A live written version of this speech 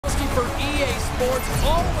For EA Sports,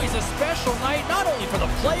 always a special night, not only for the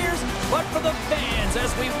players, but for the fans, as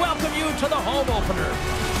we welcome you to the home opener.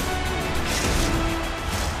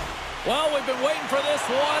 Well, we've been waiting for this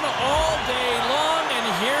one all day long, and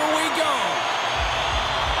here we go.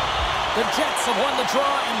 The Jets have won the draw,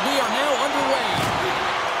 and we are now underway.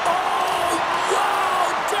 Oh,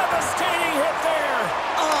 wow! Devastating hit there!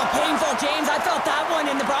 Oh, painful, James. I felt that one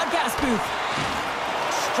in the broadcast booth.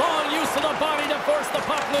 Strong use of the body to force the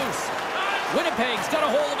puck loose. Winnipeg's got a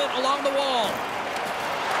hold of it along the wall.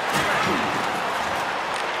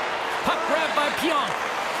 Puck grabbed by Pionk.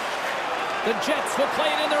 The Jets will play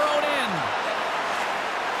it in their own end.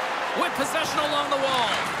 With possession along the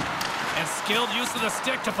wall. And skilled use of the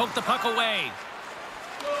stick to poke the puck away.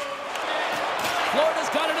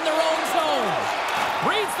 Florida's got it in their own zone.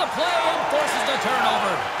 Reads the play and forces the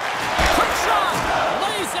turnover. Quick shot!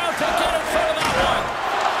 Lays out to get in front of that one.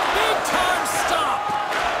 Big-time stop.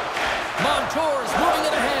 Montour's moving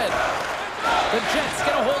it ahead. The Jets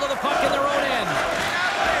get a hold of the puck in their own end.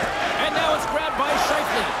 And now it's grabbed by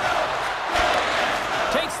Scheifele.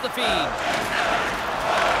 Takes the feed.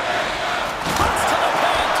 Puts to the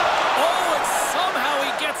paint. Oh, and somehow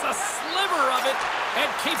he gets a sliver of it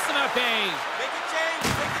and keeps them at bay. Make a change,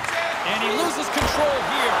 make a change. And he loses control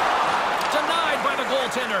here. Denied by the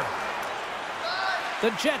goaltender.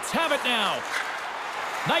 The Jets have it now.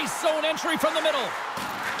 Nice zone entry from the middle.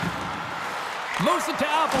 Moves it to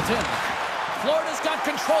Appleton. Florida's got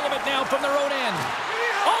control of it now from their own end.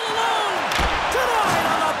 All alone! Denied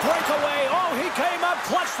on the breakaway. Oh, he came up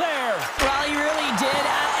clutch there. Well, he really did.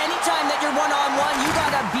 Anytime that you're one-on-one, you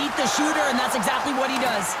got to beat the shooter, and that's exactly what he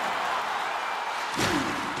does.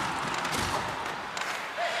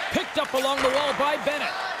 Picked up along the wall by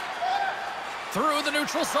Bennett. Through the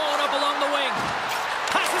neutral zone, up along the wing.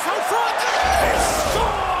 Passes out front. He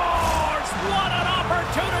scores! What an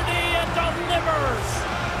opportunity, and delivers!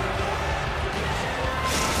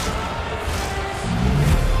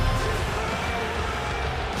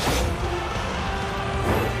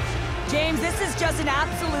 James, this is just an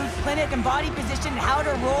absolute clinic and body position, how to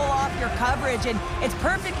roll off your coverage, and it's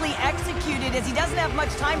perfectly executed as he doesn't have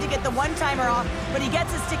much time to get the one-timer off, but he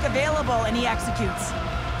gets his stick available and he executes.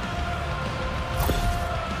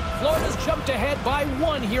 Florida's jumped ahead by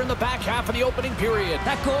 1 here in the back half of the opening period.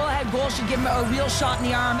 That goal-ahead goal should give him a real shot in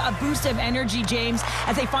the arm, a boost of energy, James,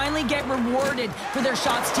 as they finally get rewarded for their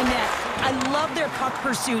shots to net. I love their puck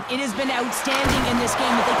pursuit. It has been outstanding in this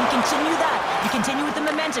game. If they can continue that, you continue with the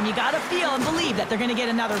momentum, you got to feel and believe that they're going to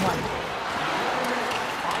get another one.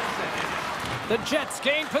 The Jets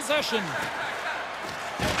gain possession.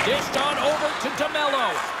 Dished on over to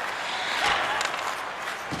DeMello.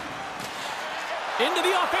 Into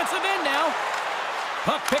the offensive end now.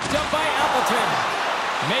 Puck picked up by Appleton.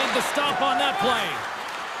 Made the stop on that play.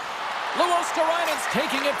 Luostarina's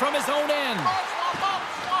taking it from his own end.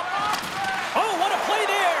 Oh, what a play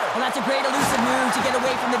there! Well, that's a great elusive move to get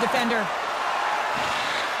away from the defender.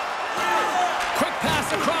 Quick pass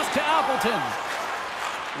across to Appleton.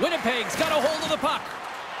 Winnipeg's got a hold of the puck.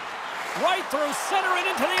 Right through center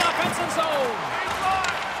and into the offensive zone.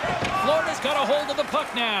 Florida's got a hold of the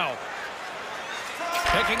puck now.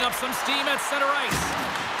 Picking up some steam at center ice.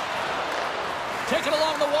 Taken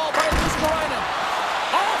along the wall by Luostarina.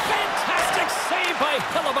 Oh, fantastic save by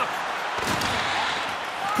Hellebuyck.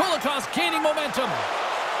 Kulikov's gaining momentum.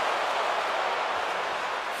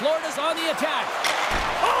 Florida's on the attack.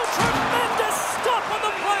 Oh, tremendous stop on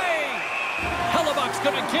the play. Hellebuyck's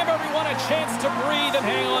going to give everyone a chance to breathe and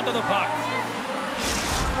hang on to the puck.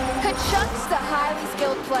 Kachuk's a highly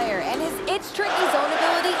skilled player, and his it's-tricky zone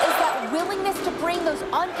ability is that willingness to bring those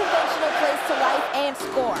unconventional plays to life and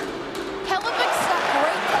score. Hellebuyck's got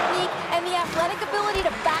great technique and the athletic ability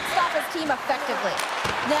to backstop his team effectively.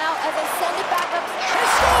 Now, as I send it back up... He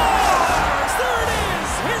scores! There it is!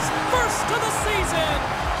 His first of the season!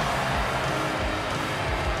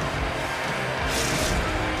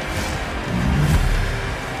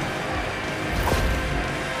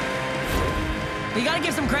 You got to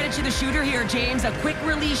give some credit to the shooter here, James. A quick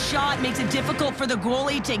release shot makes it difficult for the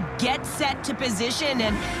goalie to get set to position,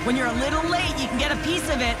 and when you're a little late, you can get a piece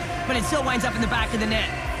of it, but it still winds up in the back of the net.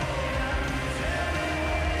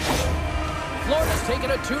 Florida's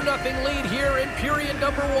taken a 2-0 lead here in period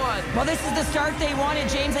number 1. Well, this is the start they wanted,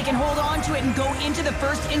 James. They can hold on to it and go into the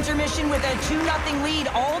first intermission with a 2-0 lead,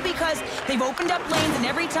 all because they've opened up lanes, and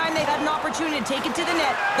every time they've had an opportunity to take it to the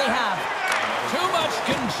net, they have. Too much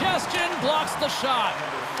congestion blocks the shot.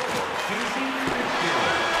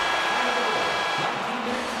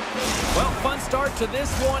 Well, fun start to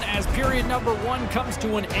this one as period number 1 comes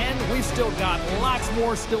to an end. We've still got lots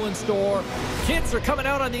more still in store. Kids are coming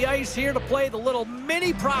out on the ice here to play the little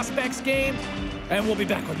mini prospects game, and we'll be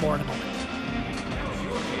back with more in a moment.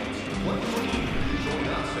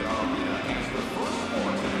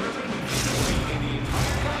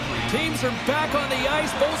 Teams are back on the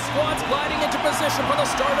ice, both squads gliding into position for the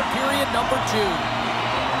start of period number 2.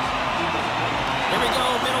 Here we go,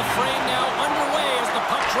 middle frame now underway as the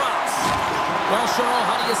puck drops. Well, Cheryl,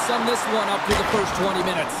 how do you sum this one up through the first 20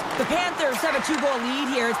 minutes? The Panthers have a 2-goal lead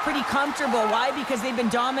here. It's pretty comfortable. Why? Because they've been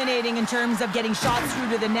dominating in terms of getting shots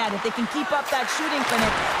through to the net. If they can keep up that shooting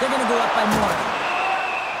clinic, they're going to go up by more.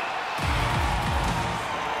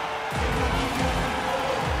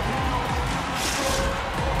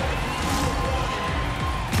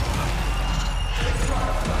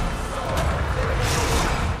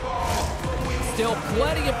 Still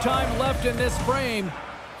plenty of time left in this frame.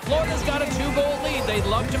 Florida's got a 2-goal lead. They'd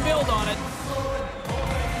love to build on it.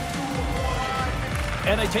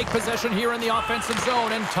 And they take possession here in the offensive zone,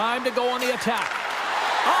 and time to go on the attack.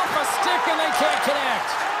 Off a stick, and they can't connect.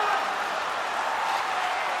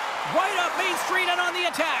 Right up Main Street and on the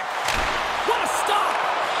attack. What a stop!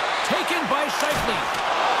 Taken by Shifley.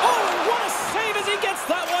 Oh, and what a save as he gets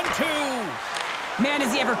that one, too. Man, is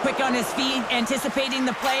he ever quick on his feet, anticipating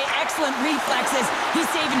the play. Excellent reflexes. He's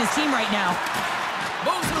saving his team right now.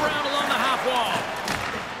 Moves it around along the half wall.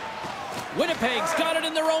 Winnipeg's got it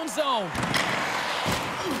in their own zone.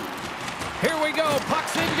 Here we go.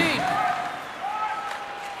 Puck's in deep.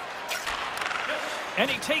 And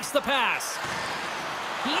he takes the pass.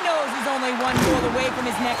 He knows he's only 1 goal away from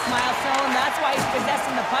his next milestone. That's why he's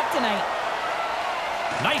possessing the puck tonight.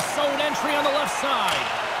 Nice zone entry on the left side.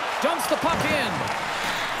 Dumps the puck in.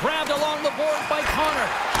 Grabbed along the board by Connor.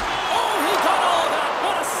 Oh, he got all of that.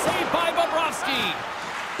 What a save by Bobrovsky.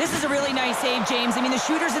 This is a really nice save, James. I mean, the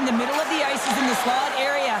shooter's in the middle of the ice. He's in the slot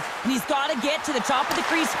area, and he's got to get to the top of the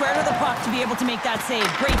crease, square to the puck, to be able to make that save.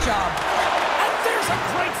 Great job. And there's a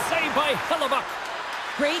great save by Hellebuck.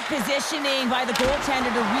 Great positioning by the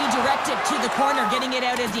goaltender to redirect it to the corner, getting it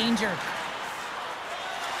out of danger.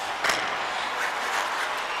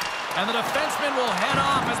 And the defenseman will head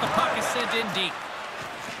off as the puck is sent in deep.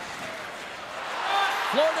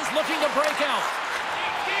 Florida's looking to break out.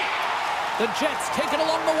 The Jets take it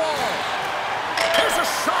along the wall. There's a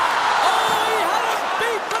shot. Oh, he had it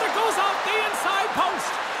beat, but it goes off the inside post.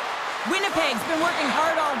 Winnipeg's been working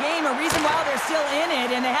hard all game, a reason why they're still in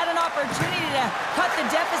it, and they had an opportunity to cut the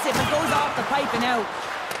deficit, but goes off the pipe and out.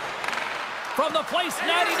 From the place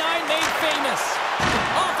 99 made famous.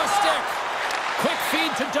 Off a stick. Quick feed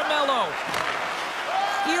to DeMello.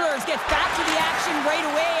 Ehlers gets back to the action right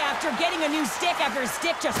away after getting a new stick after his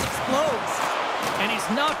stick just explodes. And he's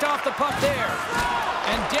knocked off the puck there.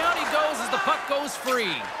 And down he goes as the puck goes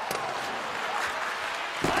free.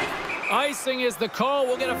 Icing is the call.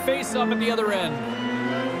 We'll get a face-up at the other end.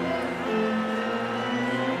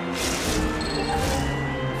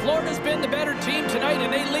 Florida's been the better team tonight,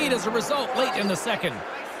 and they lead as a result late in the second.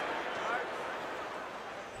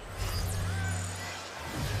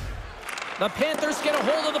 The Panthers get a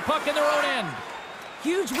hold of the puck in their own end.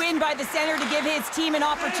 Huge win by the center to give his team an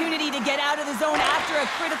opportunity to get out of the zone after a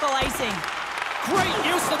critical icing. Great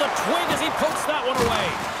use of the twig as he pokes that one away.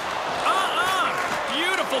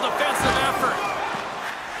 Beautiful defensive effort.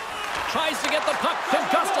 Tries to get the puck to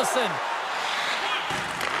Gustafsson.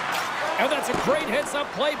 And that's a great heads-up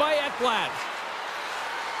play by Ekblad.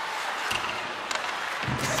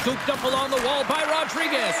 Scooped up along the wall by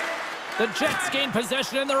Rodriguez. The Jets gain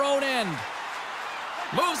possession in their own end.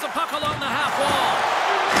 Moves the puck along the half wall.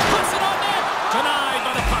 Puts it on net. Denied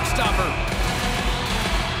by the puck stopper.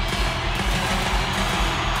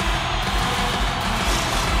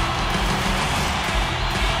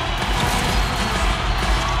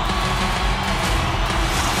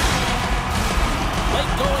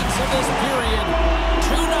 Late goings of this period.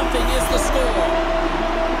 2-0 is the score.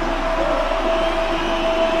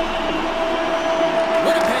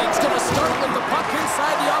 Winnipeg's going to start with the puck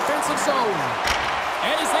inside the offensive zone.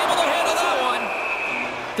 And he's able to handle that one.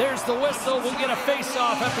 There's the whistle. We'll get a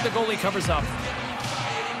face-off after the goalie covers up.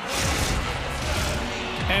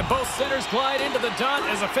 And both centers glide into the dot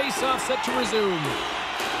as a face-off set to resume.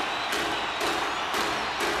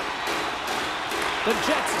 The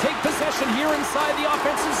Jets take possession here inside the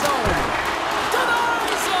offensive zone.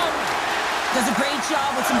 Denies him! Does a great job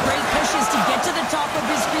with some great pushes to get to the top of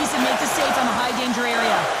his crease and make the save on the high-danger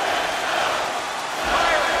area.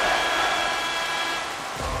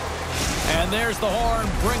 And And there's the horn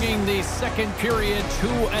bringing the second period to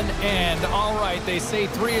an end. All right, they say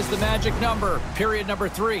 3 is the magic number. Period number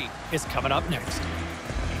 3 is coming up next.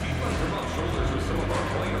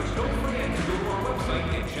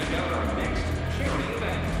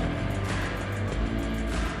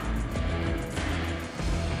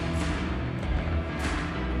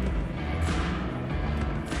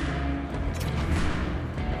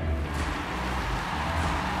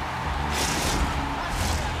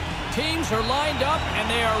 Teams are lined up, and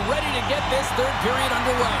they are ready to get this third period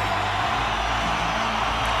underway.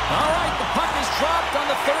 All right, the puck is dropped on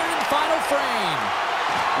the third and final frame.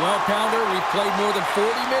 Well, Pounder, we've played more than 40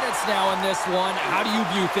 minutes now in this one. How do you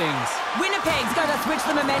view things? Winnipeg's got to switch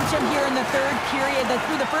the momentum here in the third period.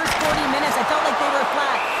 Through the first 40 minutes, I felt like they were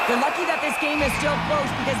flat. They're lucky that this game is still close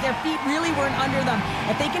because their feet really weren't under them.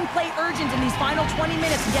 If they can play urgent in these final 20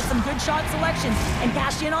 minutes and get some good shot selections and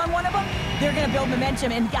cash in on one of them, they're going to build momentum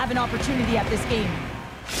and have an opportunity at this game.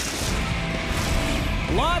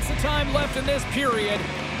 Lots of time left in this period.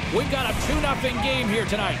 We've got a 2-0 game here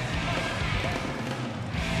tonight.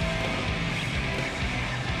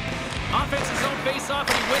 Offensive zone face-off,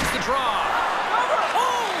 and he wins the draw.